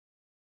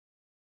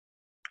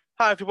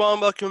Hi everyone,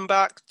 welcome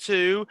back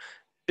to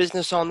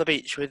Business on the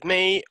Beach with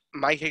me,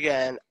 Mike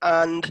again.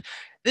 And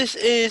this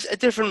is a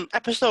different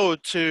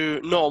episode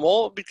to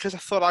normal because I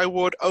thought I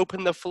would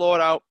open the floor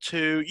out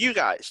to you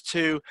guys,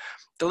 to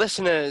the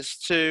listeners,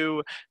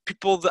 to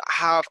people that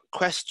have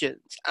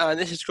questions. And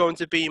this is going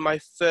to be my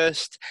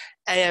first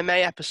AMA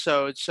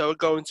episode, so we're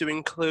going to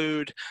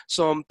include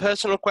some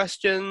personal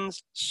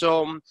questions,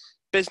 some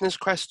business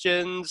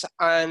questions,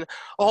 and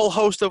a whole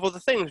host of other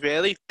things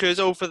really, because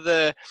over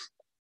the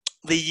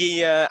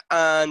year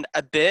and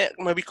a bit,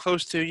 maybe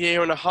close to a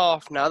year and a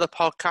half now, the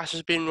podcast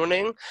has been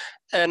running,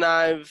 and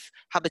I've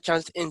had the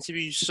chance to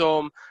interview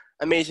some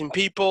amazing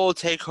people,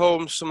 take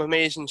home some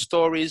amazing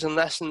stories and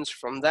lessons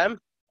from them.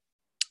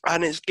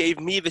 And it's gave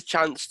me the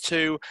chance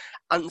to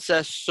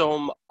answer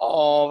some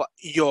of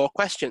your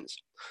questions.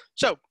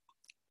 So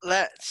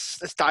let's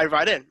dive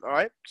right in, all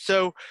right?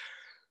 So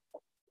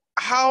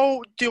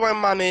how do I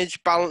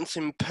manage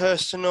balancing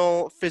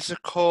personal,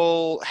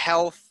 physical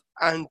health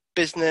and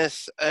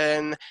business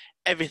and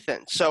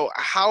everything? So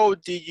how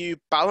do you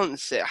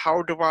balance it?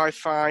 How do I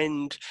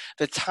find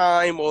the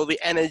time or the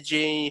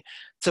energy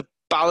to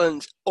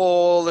balance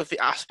all of the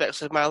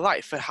aspects of my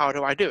life, and how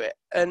do I do it?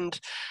 And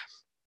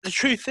the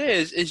truth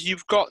is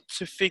you've got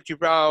to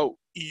figure out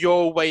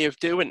your way of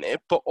doing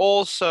it, but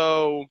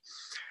also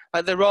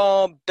like there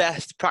are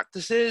best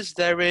practices.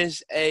 There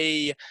is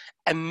a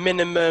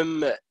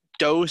minimum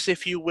dose,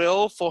 if you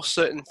will, for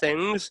certain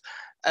things.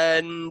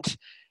 And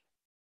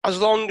as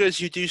long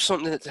as you do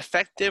something that's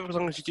effective, as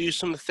long as you do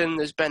something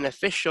that's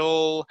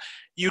beneficial,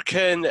 you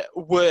can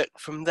work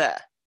from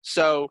there.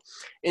 So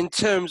in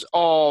terms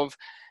of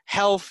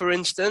health, for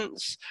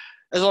instance,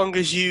 as long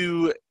as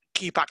you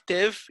keep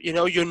active,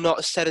 you're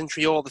not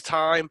sedentary all the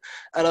time,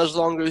 and as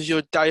long as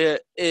your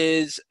diet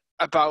is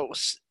about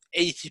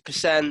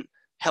 80%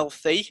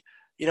 healthy,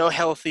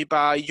 healthy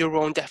by your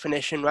own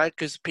definition, right?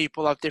 Because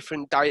people have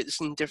different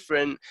diets and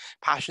different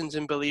passions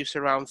and beliefs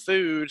around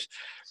food,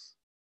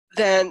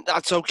 then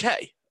that's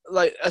okay.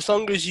 Like, as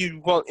long as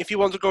if you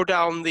want to go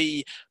down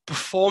the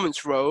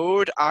performance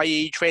road,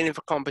 i.e. training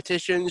for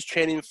competitions,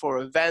 training for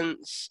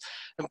events,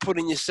 and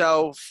putting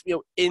yourself,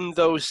 in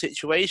those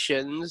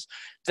situations,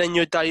 then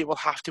your diet will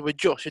have to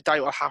adjust. Your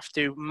diet will have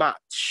to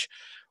match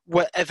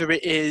whatever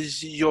it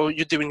is you're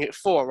doing it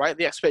for, right?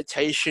 The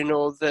expectation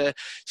or the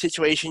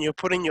situation you're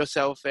putting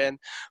yourself in.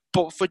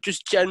 But for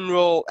just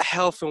general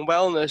health and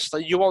wellness,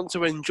 like, you want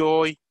to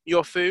enjoy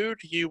your food.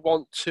 You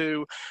want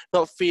to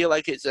not feel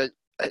like it's a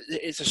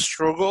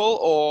struggle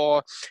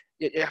or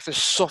you have to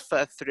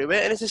suffer through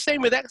it. And it's the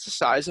same with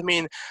exercise. I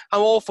mean,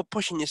 I'm all for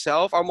pushing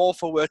yourself. I'm all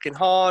for working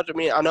hard. I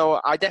mean, I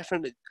know I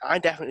definitely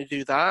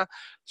do that.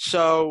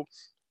 So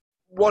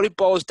what it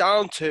boils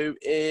down to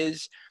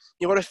is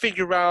you want to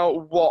figure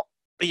out what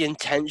the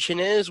intention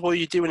is, what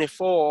you're doing it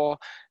for,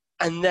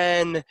 and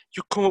then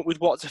you come up with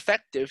what's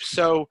effective.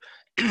 So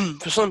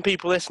for some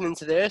people listening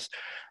to this,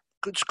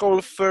 just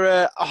going for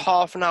a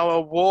half an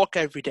hour walk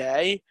every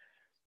day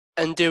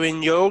and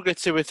doing yoga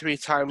 2 or 3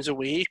 times a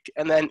week,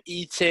 and then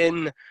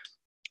eating,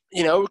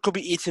 it could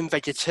be eating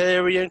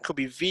vegetarian, could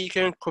be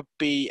vegan, could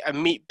be a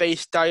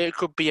meat-based diet,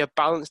 could be a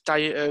balanced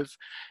diet of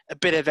a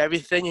bit of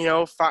everything,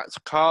 fats,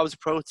 carbs,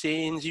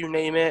 proteins, you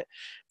name it.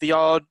 The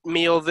odd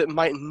meal that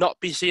might not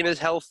be seen as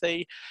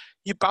healthy.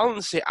 You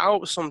balance it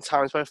out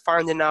sometimes by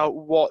finding out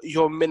what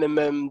your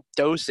minimum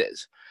dose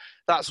is.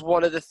 That's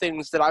one of the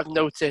things that I've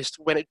noticed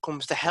when it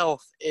comes to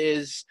health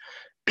is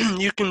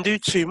you can do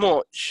too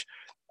much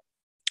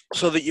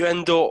so that you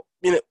end up,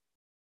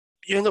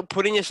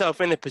 putting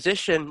yourself in a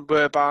position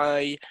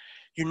whereby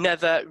you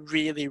never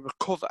really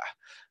recover.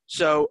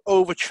 So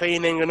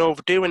overtraining and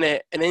overdoing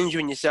it and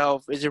injuring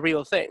yourself is a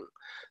real thing.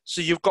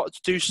 So you've got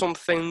to do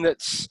something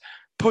that's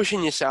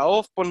pushing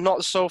yourself, but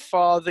not so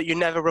far that you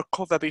never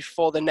recover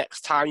before the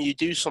next time you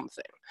do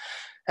something.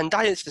 And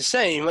diet's the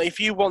same. Like, if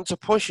you want to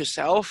push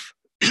yourself,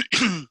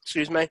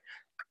 excuse me,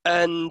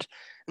 and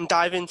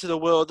dive into the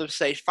world of,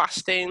 say,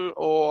 fasting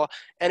or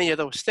any of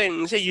those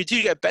things, yeah, you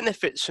do get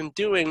benefits from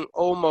doing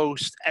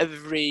almost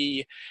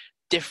every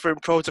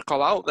different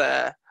protocol out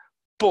there,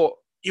 but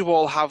you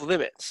all have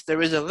limits.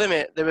 There is a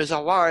limit, there is a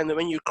line that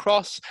when you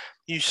cross,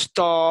 you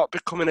start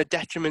becoming a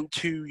detriment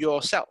to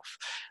yourself.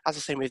 As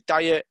the same with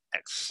diet,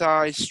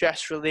 exercise,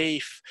 stress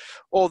relief,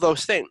 all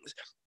those things.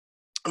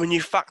 When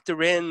you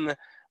factor in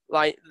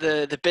like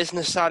the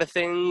business side of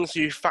things,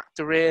 you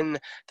factor in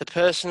the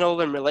personal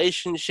and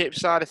relationship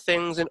side of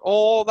things, and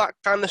all that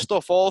kind of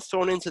stuff all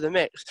thrown into the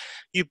mix,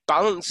 you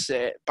balance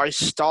it by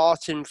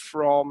starting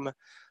from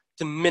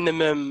the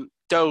minimum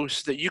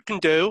dose that you can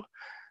do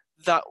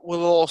that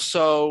will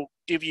also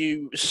give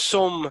you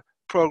some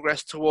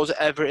progress towards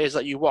whatever it is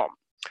that you want.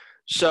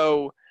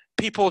 So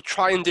people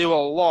try and do a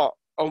lot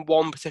on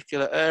one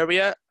particular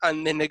area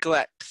and they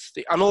neglect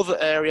another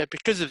area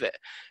because of it,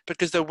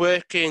 because they're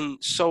working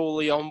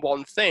solely on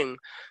one thing.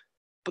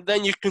 But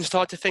then you can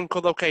start to think,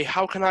 well, okay,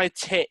 how can I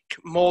tick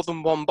more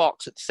than one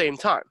box at the same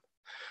time?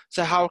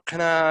 So how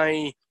can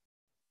I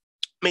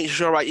make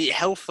sure I eat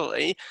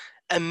healthily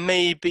and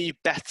maybe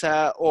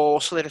better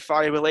or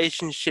solidify a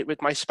relationship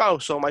with my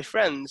spouse or my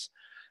friends.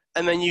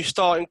 And then you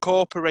start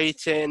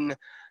incorporating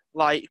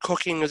like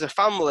cooking as a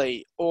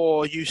family,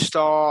 or you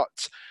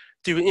start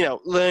doing,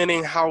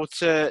 learning how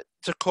to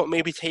cook,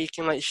 maybe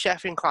taking like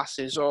chefing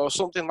classes or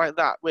something like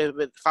that with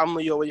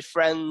family or with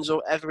friends or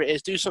whatever it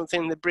is. Do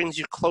something that brings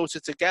you closer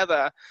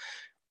together.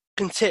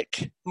 Can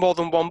tick more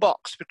than one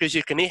box because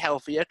you can eat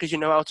healthier because you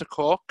know how to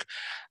cook,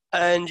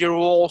 and you're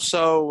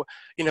also,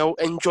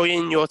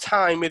 enjoying your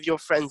time with your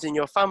friends and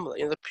your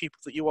family and the people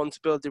that you want to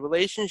build a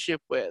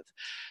relationship with.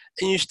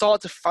 And you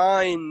start to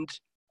find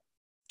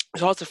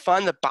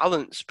the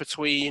balance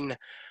between,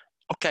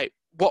 okay,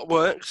 what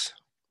works,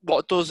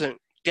 what doesn't,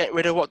 get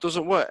rid of what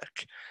doesn't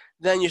work.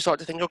 Then you start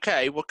to think,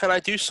 okay, well, can I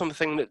do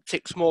something that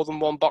ticks more than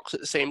one box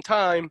at the same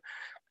time?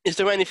 Is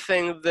there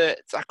anything that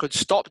I could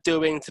stop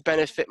doing to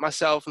benefit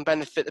myself and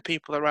benefit the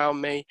people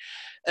around me?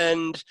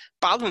 And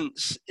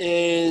balance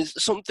is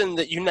something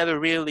that you never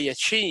really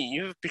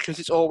achieve because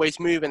it's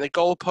always moving. The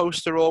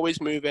goalposts are always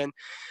moving.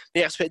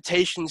 The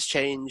expectations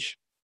change.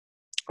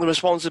 The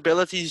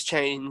responsibilities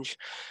change.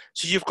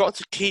 So you've got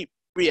to keep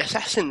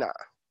reassessing that.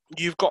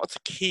 You've got to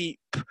keep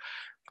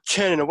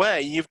churning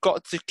away. You've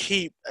got to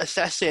keep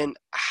assessing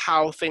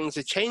how things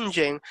are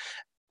changing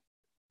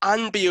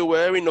and be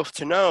aware enough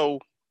to know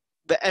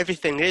that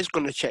everything is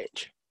going to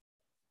change.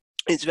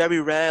 It's very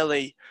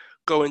rarely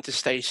going to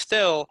stay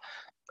still.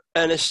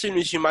 And as soon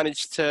as you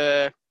manage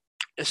to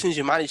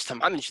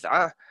manage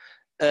that,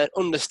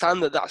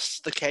 understand that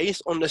that's the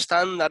case,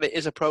 understand that it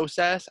is a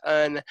process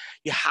and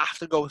you have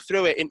to go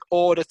through it in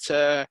order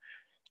to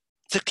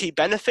keep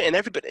benefiting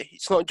everybody.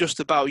 It's not just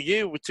about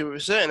you to a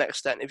certain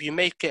extent. If you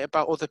make it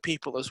about other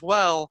people as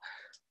well,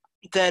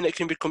 then it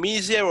can become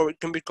easier or it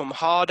can become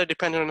harder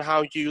depending on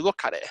how you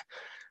look at it.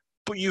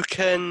 But you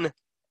can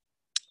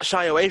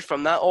shy away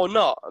from that or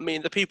not. I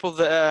mean, the people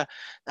that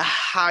are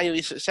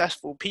highly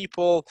successful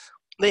people,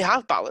 they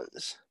have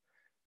balance.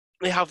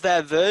 They have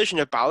their version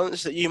of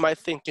balance that you might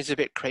think is a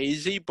bit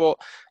crazy, but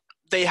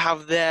they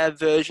have their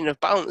version of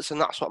balance,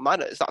 and that's what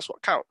matters. That's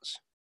what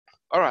counts.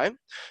 All right.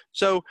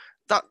 So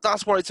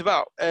that's what it's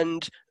about.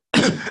 And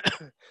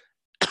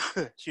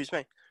excuse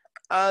me,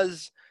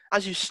 as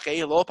you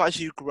scale up, as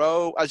you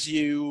grow, as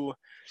you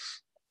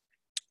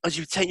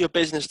take your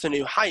business to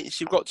new heights,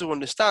 you've got to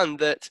understand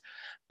that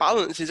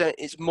balance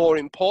is more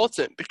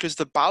important because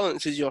the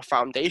balance is your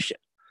foundation.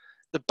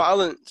 The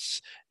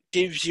balance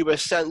gives you a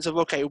sense of,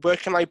 okay, where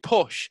can I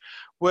push?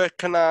 Where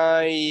can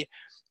I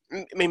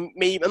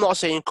maybe, I'm not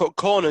saying cut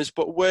corners,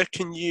 but where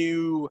can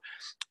you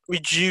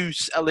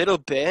reduce a little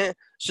bit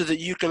so that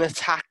you can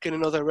attack in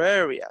another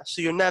area?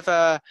 So you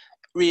never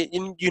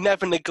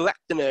neglect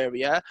an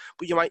area,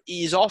 but you might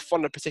ease off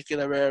on a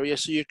particular area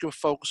so you can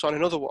focus on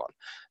another one.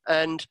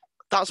 And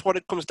that's what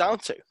it comes down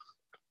to.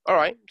 All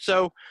right,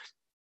 so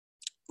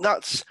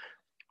that's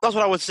what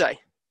I would say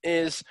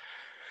is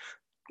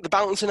the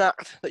balancing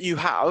act that you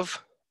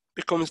have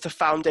becomes the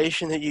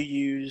foundation that you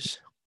use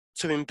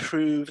to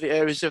improve the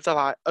areas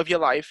of your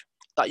life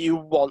that you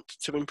want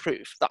to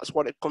improve. That's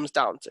what it comes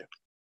down to.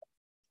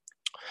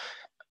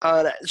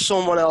 And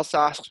someone else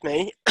asked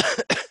me, I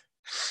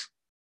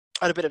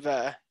had a bit of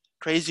a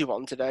crazy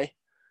one today.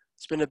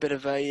 It's been a bit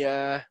of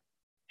a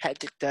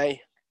hectic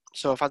day,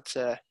 so I've had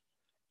to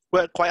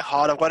work quite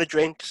hard. I've got a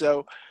drink,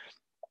 so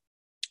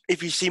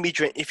if you hear me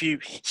drinking,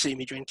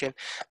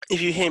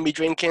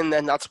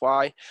 then that's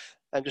why.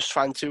 I'm just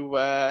trying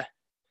to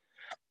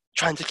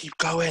keep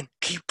going.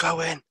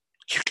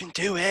 You can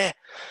do it.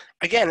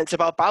 Again, it's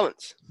about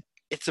balance.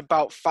 It's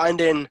about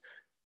finding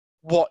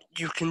what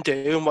you can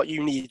do and what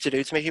you need to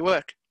do to make it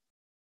work.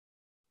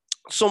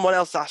 Someone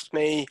else asked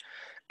me,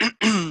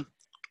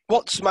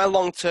 what's my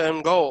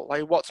long-term goal?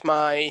 Like, what's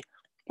my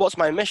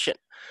mission?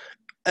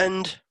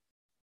 And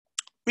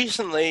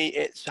recently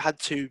it's had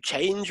to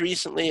change.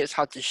 Recently it's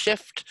had to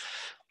shift.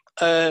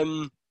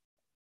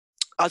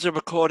 As I'm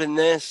recording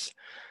this,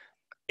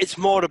 it's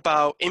more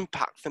about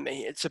impact for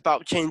me. It's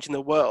about changing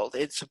the world.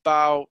 It's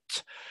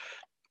about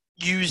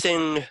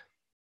using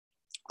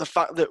the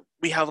fact that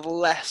we have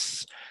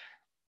less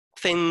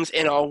things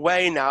in our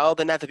way now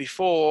than ever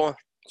before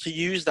to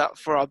use that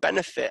for our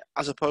benefit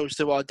as opposed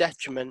to our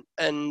detriment.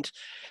 And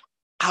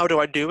how do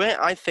I do it?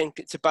 I think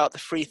it's about the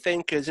free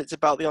thinkers. It's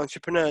about the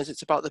entrepreneurs.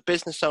 It's about the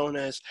business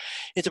owners.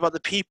 It's about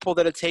the people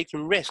that are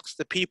taking risks,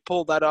 the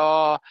people that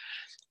are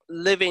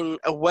living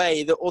a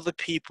way that other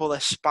people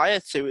aspire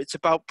to. It's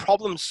about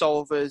problem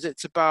solvers.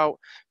 It's about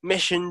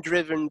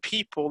mission-driven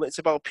people. It's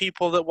about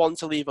people that want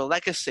to leave a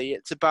legacy.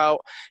 It's about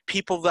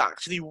people that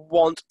actually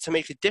want to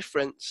make a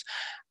difference.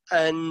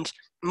 And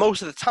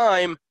most of the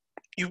time,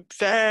 you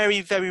very,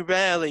 very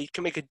rarely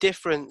can make a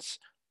difference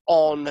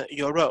on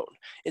your own.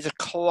 It's a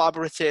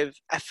collaborative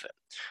effort.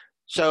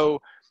 So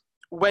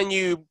when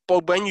you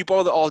boil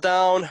it all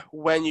down,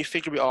 when you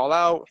figure it all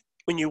out,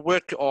 when you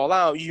work it all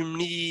out, you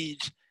need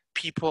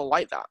people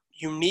like that.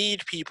 You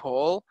need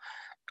people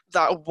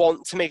that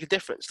want to make a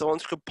difference, that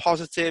want to make a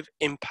positive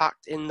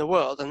impact in the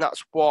world. And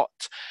that's what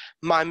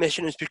my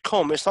mission has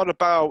become. It's not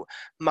about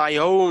my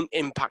own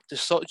impact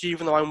as such,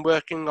 even though I'm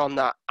working on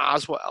that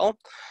as well.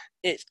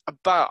 It's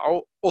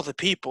about other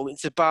people.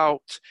 It's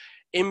about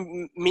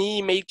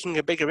me making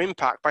a bigger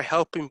impact by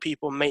helping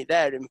people make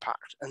their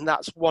impact. And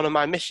that's one of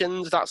my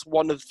missions. That's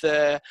one of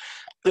the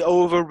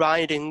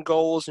overriding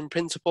goals and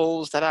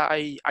principles that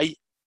I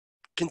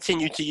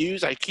continue to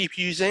use, I keep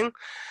using.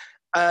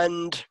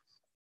 And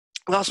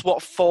that's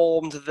what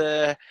formed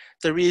the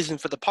reason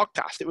for the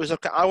podcast. It was,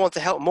 okay, I want to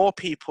help more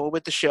people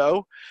with the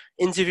show,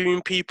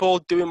 interviewing people,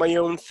 doing my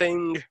own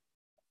thing,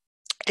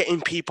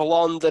 getting people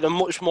on that are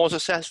much more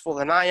successful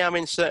than I am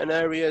in certain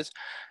areas,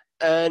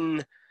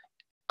 and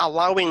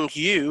allowing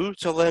you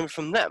to learn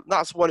from them.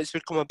 That's what it's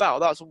become about.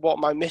 That's what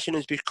my mission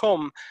has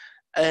become.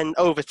 And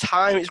over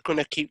time, it's going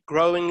to keep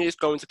growing. It's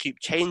going to keep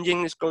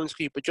changing. It's going to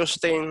keep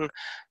adjusting.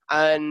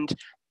 And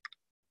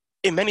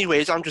in many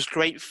ways, I'm just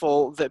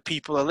grateful that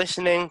people are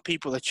listening,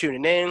 people are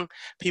tuning in,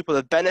 people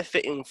are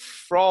benefiting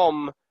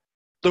from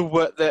the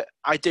work that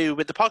I do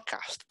with the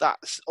podcast.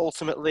 That's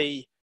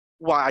ultimately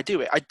why I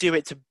do it. I do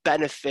it to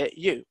benefit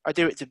you. I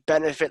do it to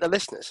benefit the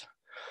listeners.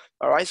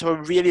 All right, so I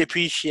really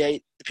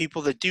appreciate the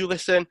people that do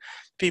listen,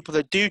 people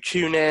that do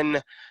tune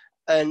in,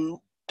 and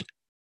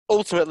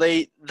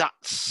ultimately,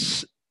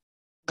 that's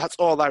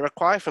all I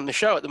require from the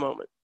show at the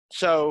moment.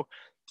 So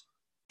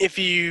if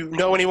you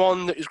know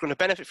anyone that is going to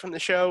benefit from the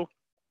show,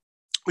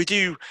 we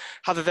do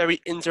have a very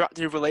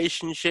interactive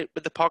relationship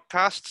with the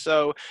podcast.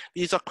 So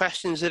these are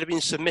questions that have been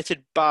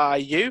submitted by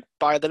you,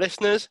 by the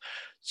listeners.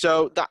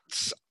 So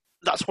that's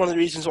one of the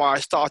reasons why I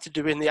started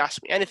doing the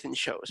Ask Me Anything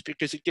shows,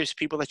 because it gives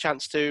people a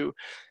chance to,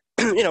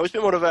 it's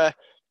been more of a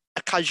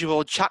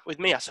casual chat with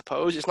me, I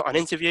suppose. It's not an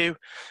interview.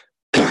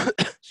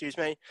 Excuse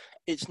me.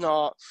 It's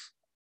not,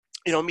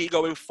 me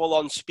going full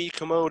on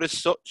speaker mode as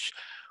such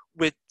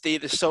with the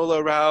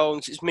solo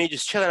rounds. It's me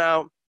just chilling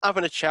out,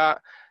 having a chat,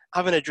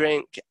 having a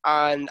drink,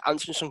 and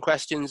answering some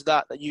questions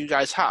that you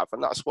guys have.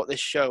 And that's what this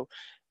show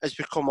has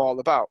become all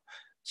about.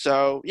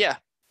 So yeah,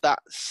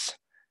 that's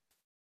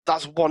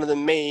one of the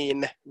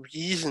main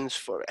reasons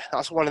for it.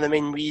 That's one of the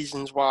main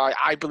reasons why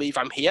I believe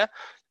I'm here.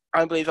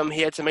 I believe I'm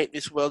here to make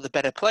this world a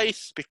better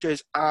place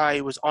because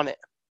I was on it.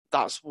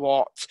 That's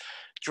what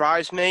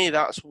drives me.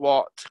 That's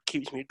what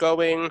keeps me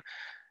going.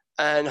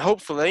 And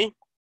hopefully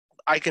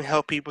I can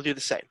help people do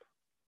the same.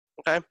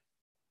 Okay?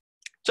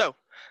 So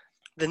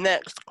the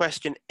next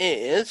question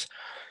is,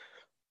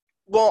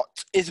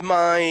 what is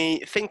my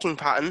thinking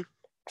pattern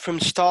from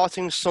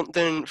starting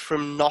something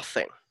from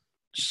nothing?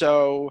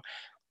 So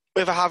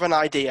if I have an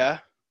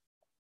idea,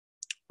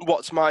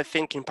 what's my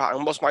thinking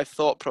pattern? What's my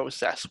thought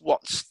process?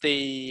 What's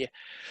the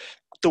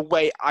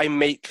way I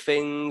make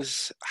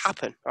things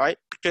happen, right?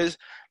 Because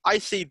I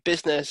see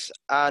business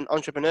and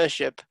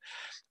entrepreneurship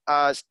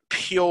as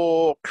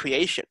pure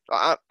creation.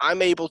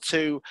 I'm able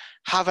to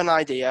have an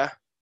idea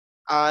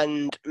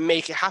and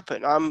make it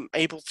happen. I'm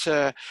able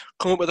to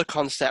come up with a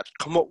concept,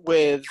 come up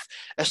with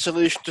a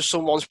solution to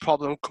someone's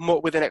problem, come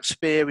up with an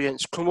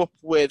experience, come up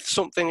with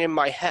something in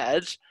my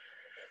head,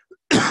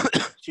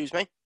 excuse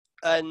me,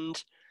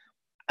 and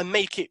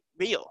make it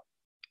real.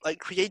 Like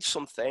create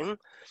something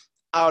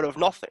out of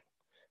nothing.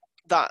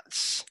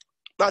 That's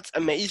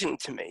amazing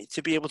to me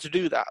to be able to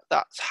do that.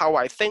 That's how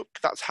I think,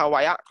 that's how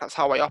I act, that's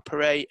how I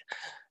operate.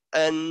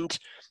 And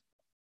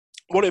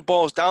what it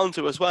boils down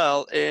to as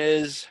well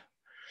is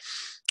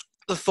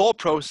the thought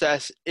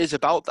process is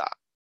about that.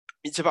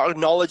 It's about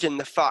acknowledging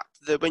the fact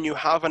that when you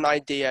have an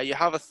idea, you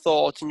have a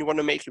thought and you want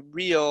to make it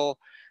real,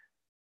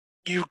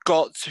 you've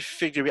got to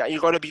figure it out.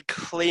 You've got to be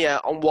clear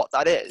on what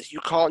that is.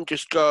 You can't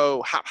just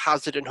go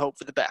haphazard and hope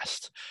for the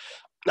best.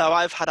 Now,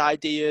 I've had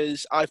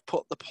ideas, I've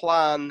put the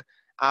plan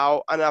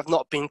out, and I've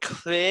not been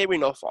clear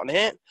enough on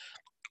it,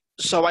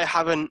 so I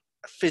haven't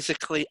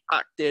physically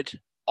acted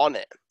on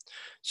it.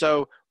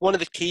 So one of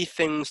the key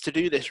things to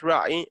do this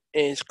right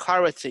is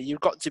clarity. You've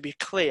got to be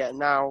clear.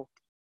 Now,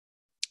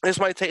 this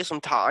might take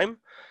some time.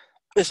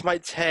 This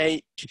might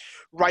take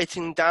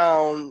writing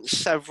down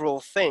several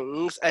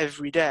things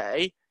every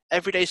day.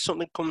 Every day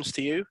something comes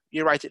to you,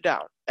 you write it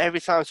down. Every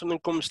time something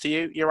comes to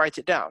you, you write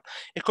it down.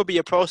 It could be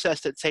a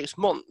process that takes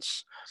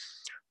months,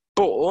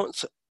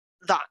 but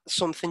that's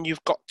something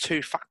you've got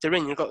to factor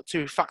in. You've got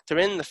to factor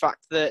in the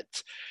fact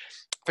that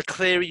the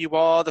clearer you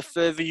are, the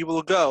further you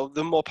will go.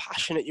 The more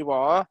passionate you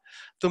are,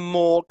 the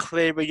more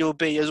clearer you'll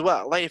be as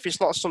well. Like if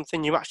it's not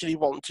something you actually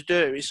want to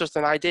do, it's just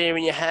an idea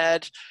in your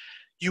head,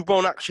 you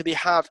won't actually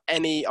have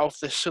any of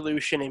the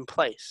solution in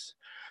place.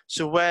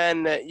 So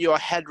when your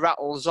head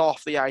rattles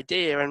off the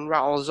idea and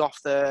rattles off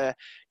the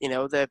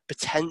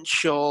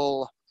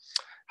potential,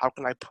 how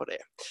can I put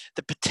it?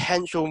 The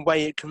potential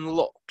way it can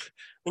look.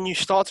 When you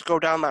start to go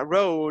down that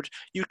road,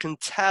 you can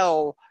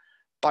tell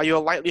by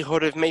your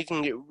likelihood of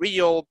making it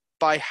real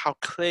by how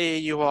clear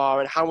you are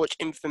and how much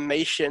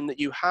information that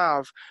you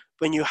have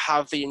when you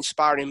have the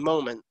inspiring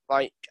moment.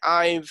 Like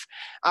I've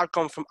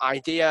gone from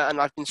idea and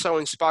I've been so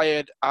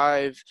inspired.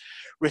 I've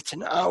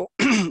written out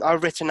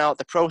I've written out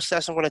the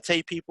process I'm going to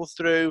take people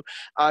through.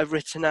 I've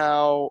written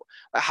out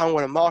how I'm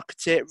going to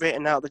market it,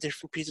 written out the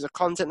different pieces of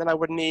content that I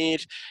would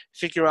need,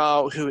 figure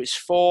out who it's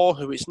for,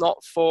 who it's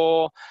not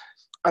for.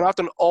 And I've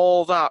done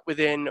all that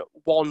within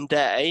one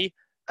day.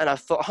 And I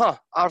thought,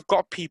 I've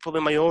got people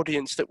in my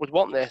audience that would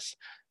want this.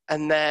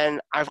 And then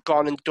I've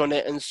gone and done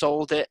it and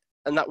sold it.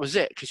 And that was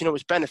it. Because,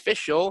 it's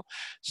beneficial.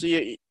 So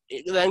it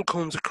then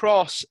comes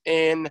across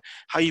in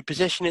how you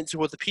position it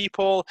to other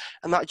people.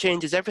 And that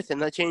changes everything.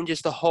 That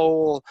changes the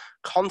whole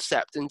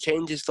concept and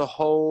changes the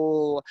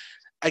whole,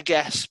 I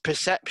guess,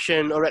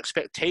 perception or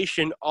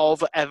expectation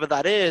of whatever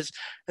that is.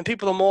 And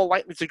people are more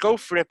likely to go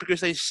for it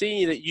because they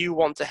see that you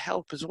want to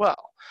help as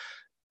well.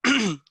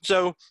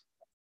 So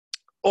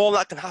all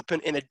that can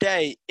happen in a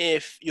day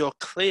if you're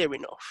clear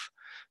enough.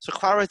 So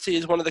clarity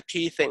is one of the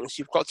key things.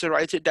 You've got to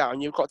write it down.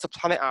 You've got to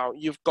plan it out.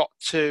 You've got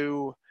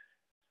to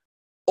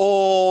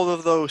all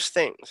of those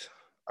things.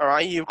 All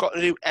right. You've got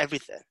to do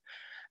everything.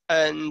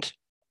 And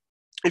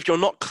if you're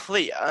not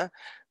clear,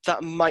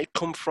 that might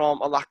come from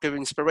a lack of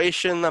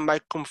inspiration. That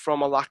might come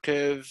from a lack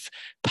of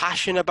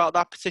passion about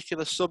that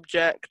particular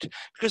subject.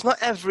 Because not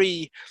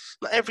every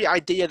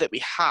idea that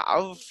we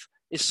have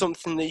is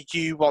something that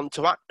you want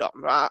to act on.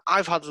 Right?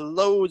 I've had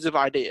loads of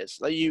ideas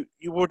that you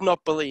would not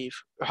believe,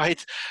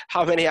 right?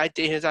 How many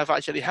ideas I've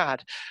actually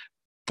had.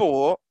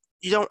 But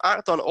you don't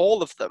act on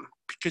all of them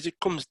because it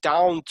comes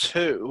down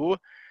to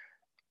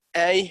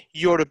A,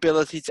 your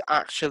ability to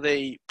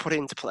actually put it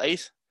into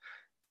place.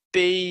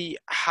 B,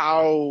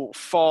 how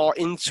far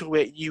into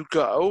it you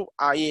go,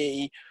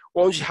 i.e.,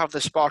 once you have the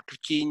spark of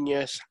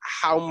genius,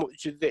 how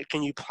much of it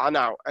can you plan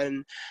out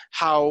and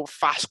how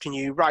fast can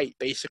you write,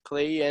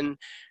 basically, and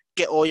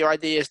get all your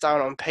ideas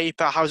down on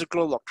paper. How's it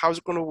going to look? How's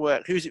it going to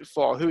work? Who's it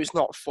for? Who it's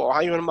not for? How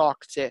are you going to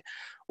market it?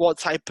 What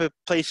type of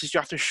places do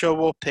you have to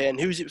show up in?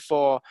 Who's it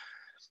for?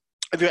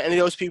 Have you got any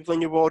of those people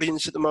in your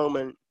audience at the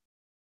moment?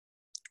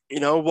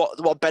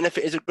 What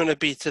benefit is it going to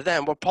be to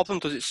them? What problem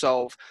does it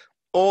solve?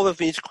 All of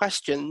these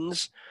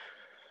questions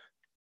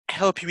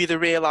help you either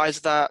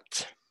realize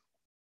that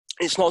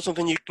it's not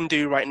something you can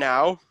do right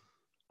now,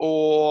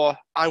 or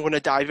I'm going to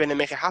dive in and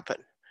make it happen.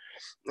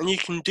 And you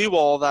can do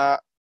all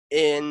that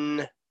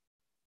in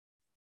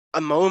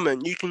a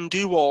moment. You can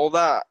do all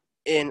that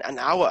in an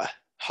hour,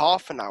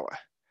 half an hour.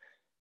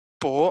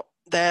 But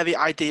they're the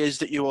ideas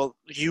that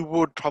you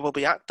would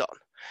probably act on.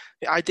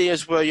 The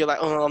ideas where you're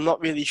like, I'm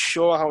not really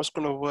sure how it's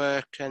going to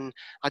work, and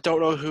I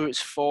don't know who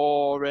it's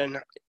for, and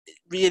it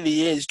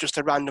really is just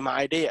a random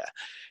idea.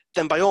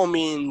 Then by all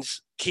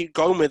means, keep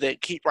going with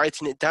it, keep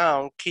writing it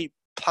down, keep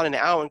planning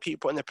it out, and keep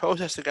putting the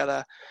process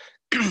together.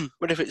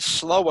 But if it's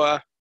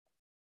slower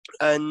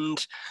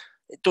and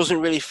it doesn't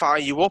really fire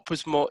you up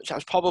as much,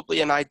 that's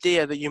probably an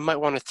idea that you might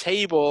want to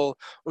table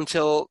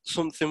until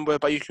something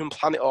whereby you can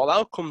plan it all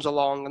out comes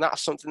along, and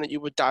that's something that you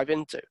would dive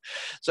into.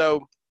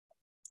 So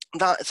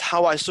that's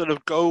how I sort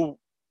of go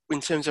in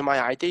terms of my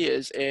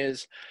ideas,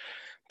 is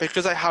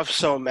because I have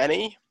so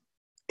many,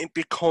 it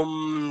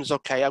becomes,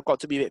 okay, I've got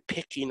to be a bit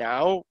picky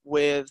now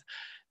with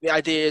the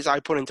ideas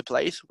I put into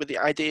place, with the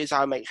ideas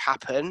I make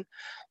happen.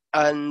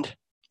 And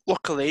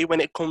luckily,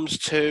 when it comes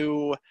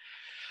to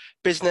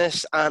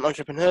business and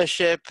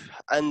entrepreneurship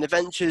and the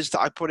ventures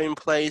that I put in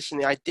place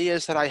and the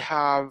ideas that I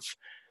have,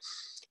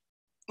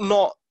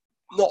 not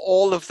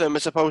all of them are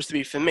supposed to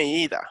be for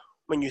me either,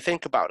 when you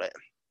think about it.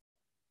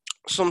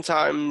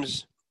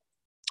 Sometimes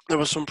there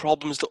are some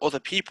problems that other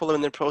people are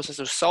in the process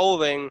of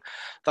solving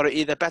that are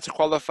either better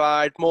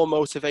qualified, more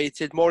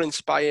motivated, more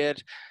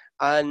inspired,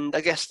 and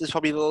I guess there's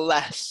probably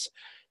less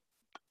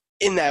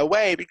in their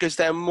way because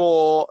they're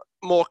more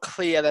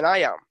clear than I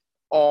am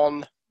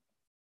on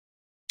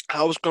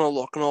how it's going to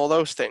look and all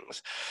those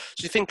things.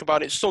 So you think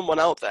about it, someone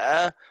out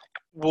there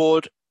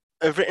would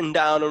have written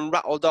down and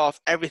rattled off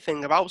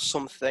everything about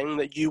something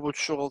that you would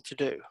struggle to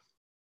do.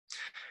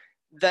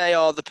 They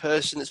are the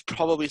person that's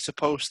probably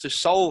supposed to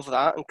solve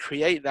that and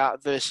create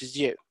that versus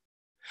you.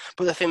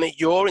 But the thing that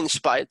you're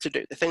inspired to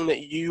do, the thing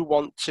that you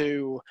want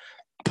to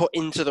put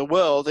into the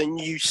world,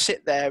 and you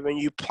sit there and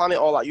you plan it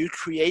all out, you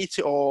create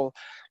it all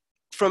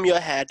from your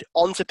head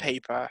onto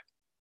paper,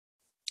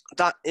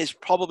 that is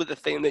probably the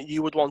thing that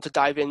you would want to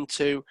dive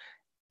into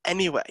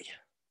anyway.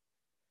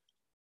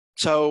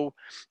 So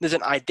there's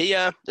an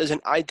idea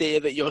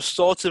that you're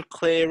sort of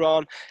clear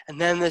on, and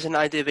then there's an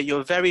idea that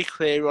you're very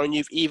clear on.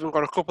 You've even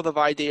got a couple of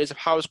ideas of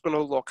how it's going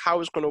to look, how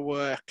it's going to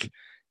work.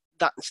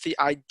 That's the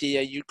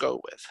idea you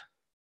go with.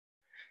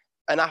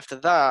 And after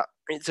that,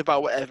 it's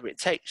about whatever it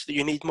takes. Do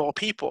you need more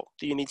people?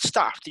 Do you need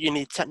staff? Do you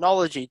need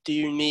technology? Do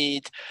you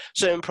need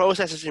certain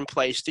processes in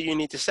place? Do you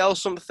need to sell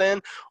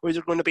something? Or is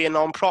it going to be a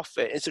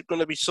non-profit? Is it going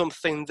to be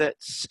something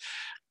that's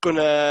going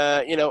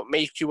to,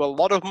 make you a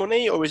lot of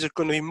money? Or is it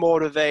going to be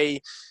more of a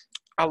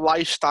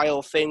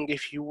lifestyle thing,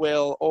 if you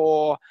will?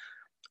 Or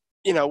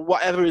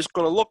whatever it's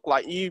going to look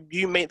like,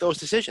 you make those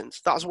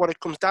decisions. That's what it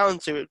comes down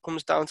to. It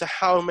comes down to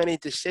how many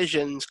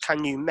decisions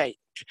can you make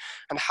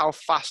and how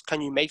fast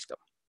can you make them.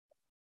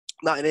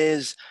 That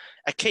is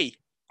a key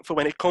for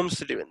when it comes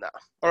to doing that.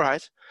 All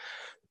right.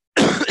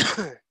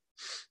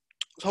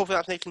 So hopefully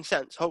that's making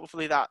sense.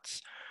 Hopefully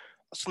that's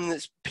something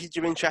that's piqued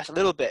your interest a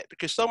little bit,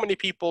 because so many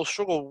people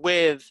struggle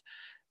with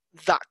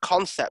that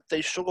concept.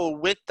 They struggle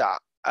with that.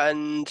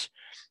 And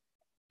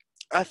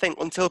I think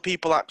until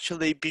people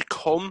actually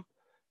become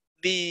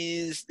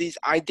these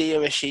idea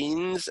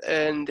machines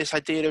and this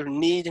idea of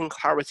needing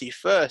clarity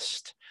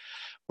first,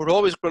 we're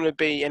always going to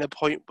be in a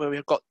point where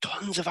we've got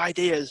tons of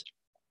ideas,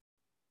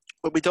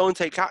 but we don't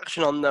take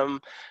action on them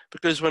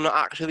because we're not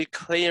actually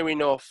clear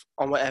enough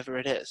on whatever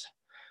it is.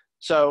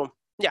 So,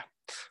 yeah.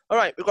 All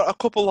right, we've got a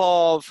couple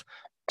of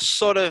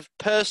sort of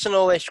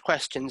personal-ish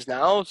questions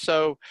now,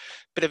 so a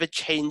bit of a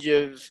change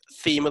of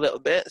theme a little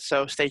bit,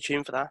 so stay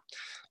tuned for that.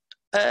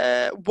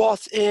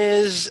 What's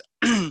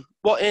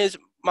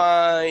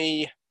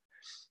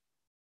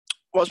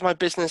my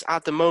business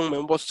at the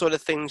moment? What sort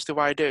of things do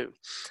I do?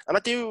 And I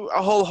do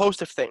a whole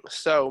host of things.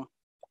 So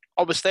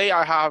obviously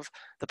I have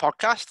the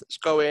podcast that's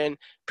going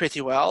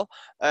pretty well.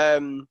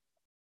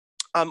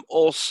 I'm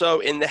also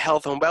in the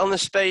health and wellness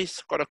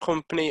space. Got a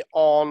company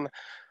on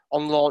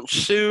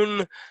launch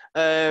soon.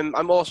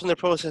 I'm also in the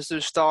process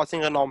of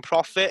starting a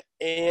non-profit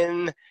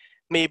in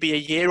maybe a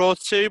year or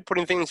two,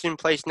 putting things in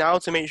place now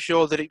to make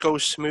sure that it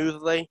goes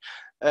smoothly.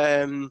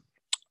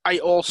 I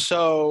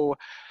also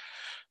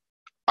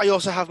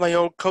have my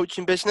own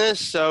coaching business,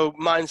 so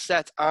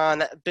mindset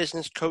and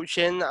business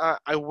coaching.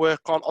 I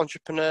work on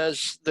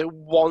entrepreneurs that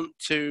want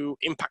to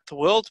impact the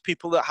world,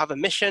 people that have a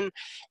mission,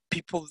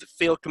 people that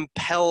feel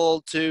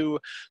compelled to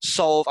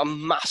solve a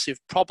massive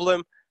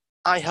problem.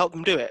 I help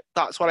them do it.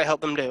 That's what I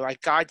help them do. I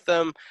guide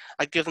them.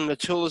 I give them the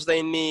tools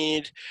they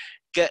need,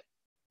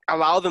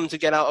 allow them to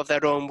get out of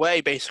their own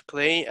way,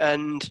 basically,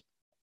 and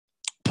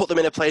put them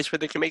in a place where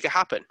they can make it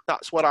happen.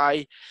 That's what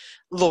I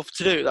love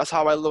to do. That's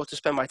how I love to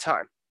spend my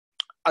time.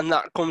 And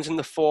that comes in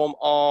the form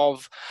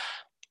of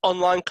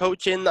online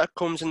coaching, that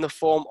comes in the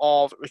form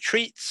of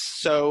retreats,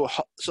 so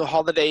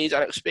holidays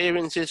and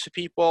experiences for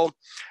people.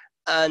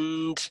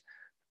 And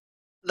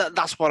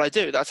that's what I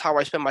do. That's how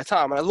I spend my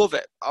time. And I love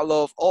it. I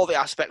love all the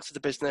aspects of the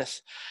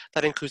business.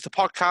 That includes the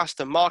podcast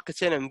and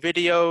marketing and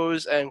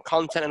videos and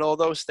content and all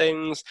those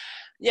things.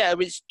 Yeah,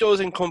 which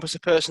does encompass a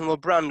personal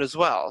brand as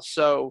well.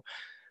 So,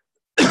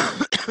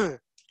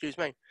 excuse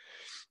me.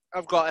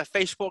 I've got a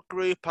Facebook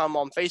group. I'm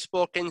on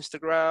Facebook,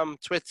 Instagram,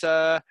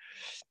 Twitter,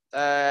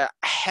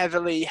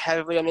 heavily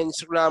on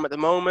Instagram at the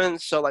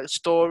moment. So like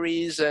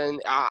stories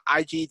and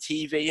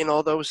IGTV and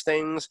all those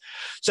things.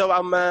 So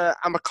I'm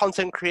a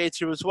content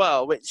creator as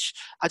well, which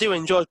I do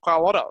enjoy quite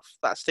a lot of.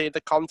 That's the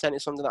content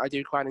is something that I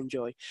do quite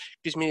enjoy. It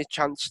gives me a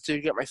chance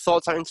to get my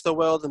thoughts out into the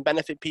world and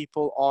benefit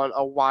people on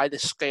a wider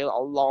scale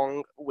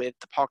along with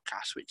the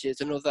podcast, which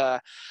is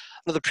another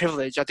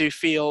privilege. I do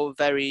feel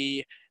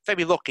very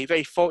lucky,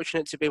 very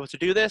fortunate to be able to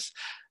do this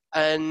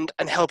and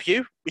help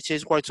you, which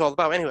is what it's all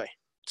about anyway.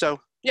 So,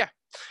 yeah.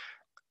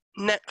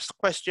 Next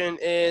question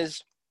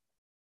is,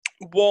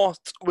 what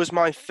was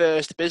my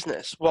first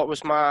business? What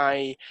was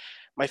my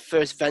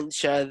first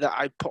venture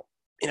that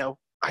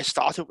I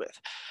started with?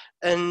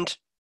 And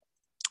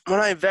when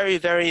I very,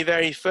 very,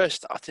 very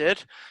first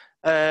started,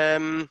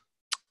 I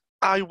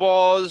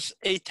was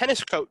a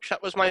tennis coach.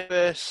 That was my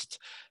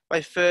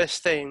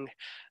first thing.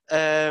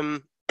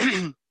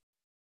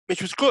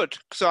 Which was good,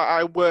 because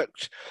I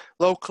worked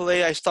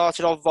locally. I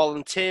started off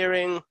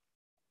volunteering.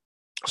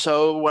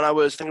 So when I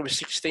was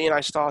 16,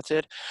 I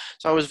started.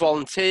 So I was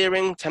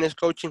volunteering, tennis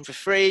coaching for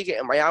free,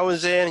 getting my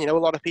hours in. A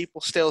lot of people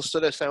still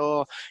sort of say,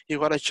 oh,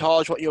 you've got to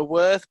charge what you're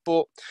worth.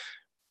 But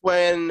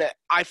when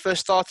I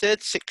first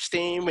started,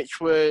 16, which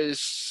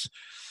was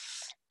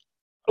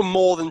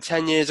more than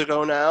 10 years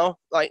ago now,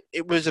 like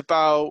it was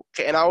about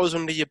getting hours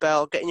under your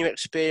belt, getting your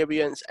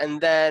experience, and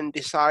then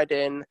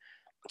deciding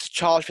to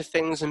charge for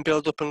things and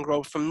build up and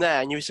grow from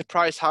there. And you'd be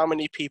surprised how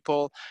many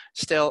people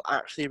still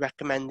actually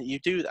recommend that you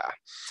do that.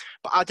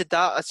 But I did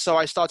that. So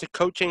I started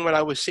coaching when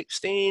I was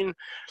 16,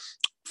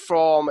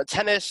 from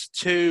tennis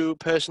to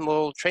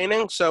personal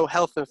training. So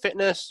health and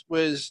fitness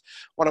was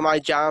one of my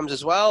jams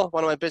as well,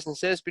 one of my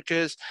businesses,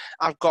 because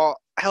I've got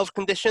health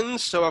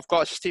conditions. So I've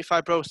got cystic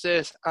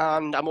fibrosis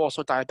and I'm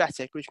also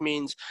diabetic, which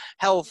means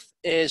health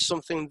is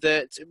something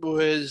that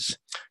was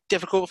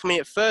difficult for me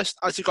at first.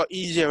 As it got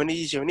easier and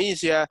easier and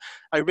easier,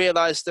 I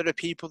realized there are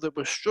people that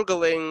were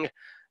struggling,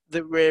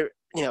 that were,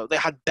 they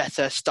had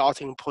better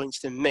starting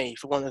points than me,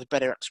 for one of the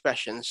better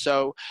expressions.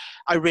 So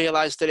I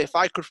realized that if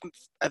I could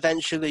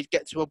eventually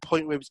get to a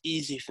point where it was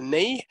easy for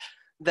me,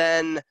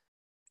 then,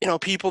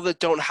 people that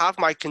don't have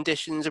my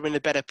conditions are in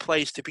a better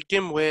place to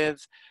begin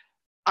with.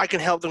 I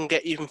can help them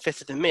get even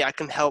fitter than me. I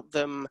can help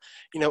them,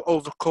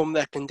 overcome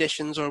their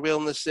conditions or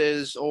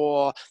illnesses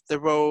or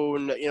their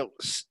own,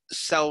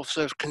 self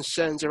sort of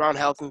concerns around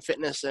health and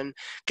fitness, and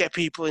get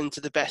people into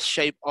the best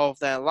shape of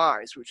their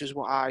lives, which is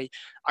what I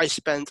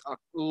spent a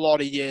lot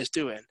of years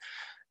doing.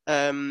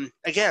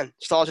 Again,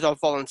 started off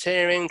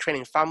volunteering,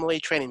 training family,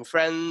 training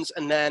friends,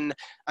 and then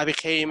I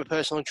became a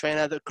personal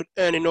trainer that could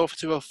earn enough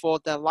to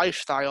afford their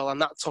lifestyle,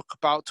 and that took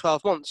about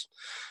 12 months.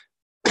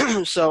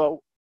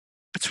 So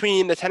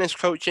between the tennis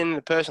coaching and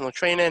the personal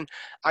training,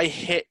 I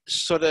hit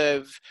sort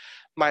of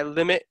my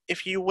limit,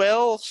 if you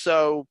will.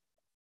 So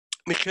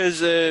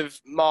because of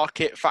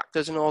market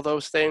factors and all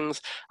those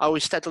things, I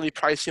was steadily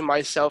pricing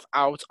myself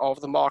out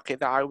of the market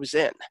that I was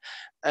in.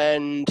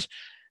 And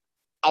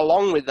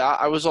along with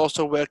that, I was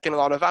also working a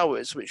lot of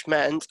hours, which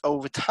meant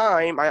over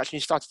time, I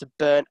actually started to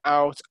burn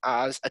out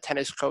as a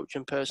tennis coach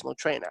and personal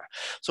trainer.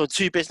 So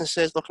 2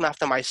 businesses, looking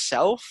after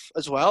myself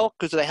as well,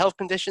 because of the health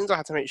conditions. I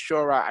had to make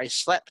sure I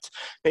slept,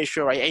 make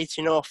sure I ate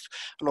enough,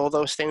 and all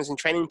those things, and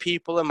training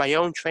people and my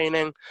own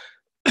training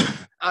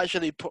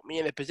actually put me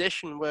in a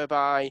position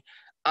whereby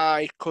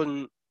I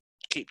couldn't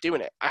keep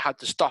doing it. I had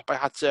to stop. I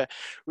had to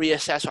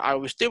reassess what I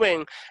was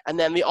doing. And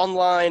then the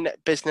online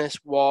business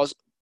was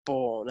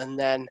born. And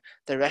then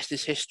the rest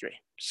is history.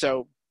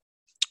 So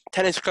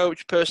tennis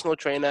coach, personal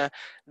trainer.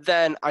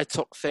 Then I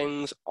took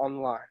things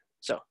online.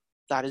 So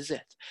that is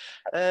it.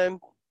 A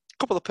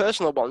couple of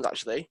personal ones,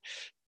 actually.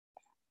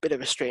 Bit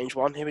of a strange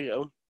one. Here we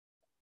go.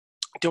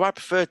 Do I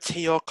prefer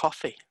tea or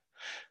coffee?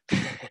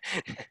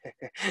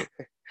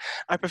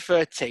 I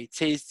prefer tea.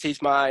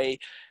 Tea's my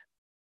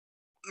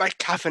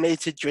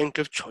caffeinated drink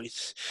of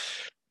choice.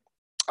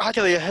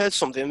 Actually, I heard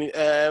something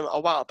a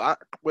while back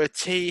where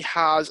tea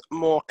has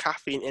more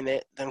caffeine in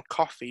it than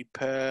coffee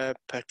per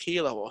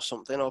kilo or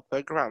something, or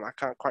per gram. I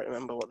can't quite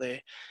remember what the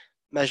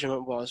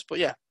measurement was, but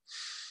yeah,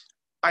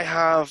 I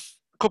have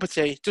a cup of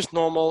tea, just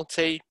normal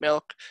tea,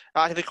 milk.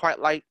 I actually quite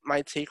like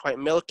my tea quite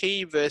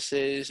milky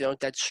versus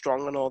dead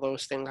strong and all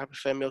those things. I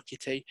prefer milky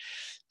tea.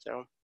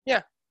 So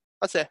yeah,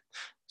 that's it.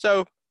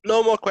 So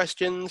no more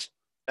questions.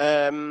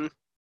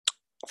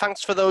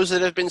 Thanks for those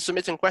that have been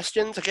submitting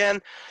questions.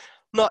 Again,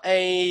 not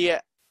a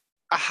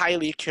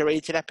highly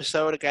curated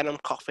episode. Again, I'm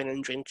coughing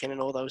and drinking and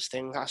all those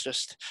things. That's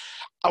just,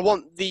 I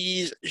want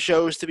these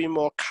shows to be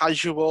more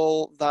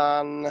casual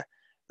than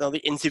the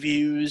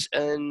interviews,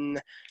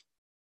 and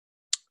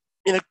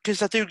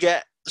because I do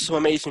get some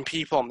amazing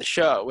people on the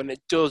show, and it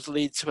does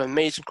lead to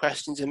amazing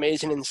questions,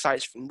 amazing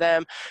insights from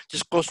them,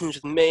 discussions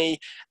with me,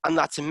 and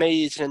that's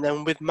amazing. And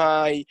then with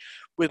my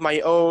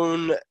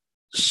own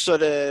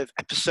sort of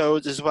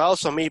episodes as well.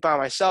 So me by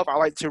myself, I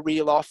like to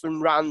reel off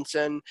and rant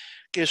and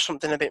give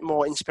something a bit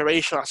more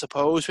inspirational, I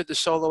suppose, with the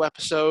solo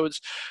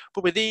episodes.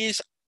 But with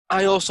these,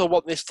 I also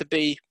want this to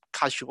be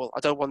casual.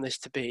 I don't want this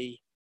to be,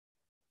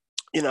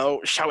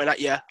 shouting at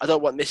you. I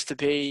don't want this to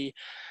be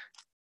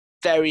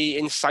very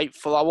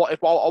insightful. I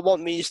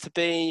want these to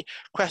be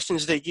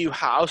questions that you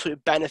have, so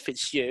it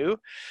benefits you,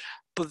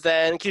 but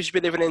then it gives you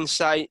a bit of an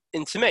insight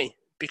into me,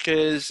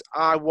 because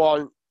I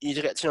want you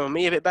to get to know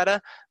me a bit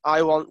better.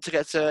 I want to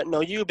get to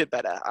know you a bit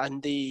better.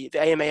 And the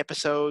AMA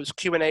episodes,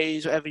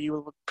 Q&As, whatever you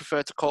would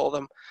prefer to call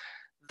them,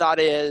 that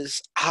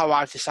is how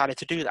I've decided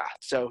to do that.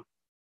 So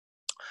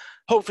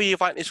hopefully you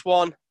like this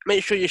one.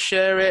 Make sure you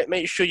share it.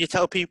 Make sure you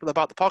tell people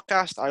about the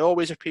podcast. I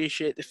always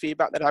appreciate the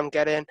feedback that I'm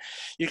getting.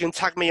 You can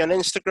tag me on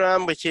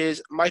Instagram, which is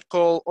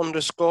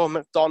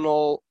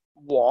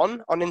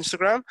Michael_McDonald1 on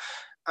Instagram.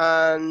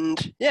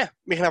 And yeah,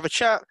 we can have a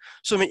chat,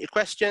 submit your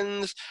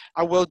questions.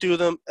 I will do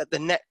them at the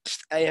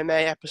next AMA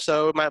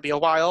episode. Might be a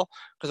while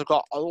because I've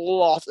got a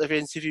lot of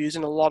interviews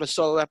and a lot of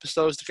solo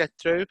episodes to get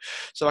through.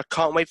 So I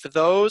can't wait for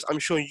those. I'm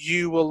sure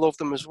you will love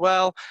them as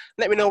well.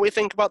 Let me know what you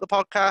think about the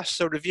podcast.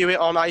 So review it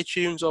on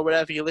iTunes or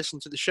wherever you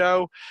listen to the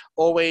show.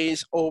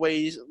 Always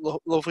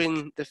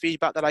loving the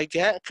feedback that I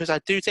get, because I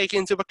do take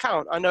into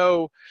account. I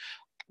know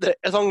that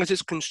as long as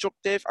it's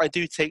constructive, I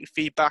do take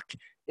feedback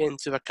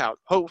into account.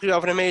 Hopefully you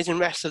have an amazing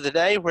rest of the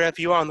day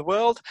wherever you are in the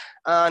world,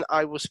 and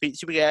I will speak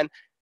to you again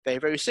very,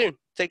 very soon.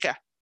 Take care.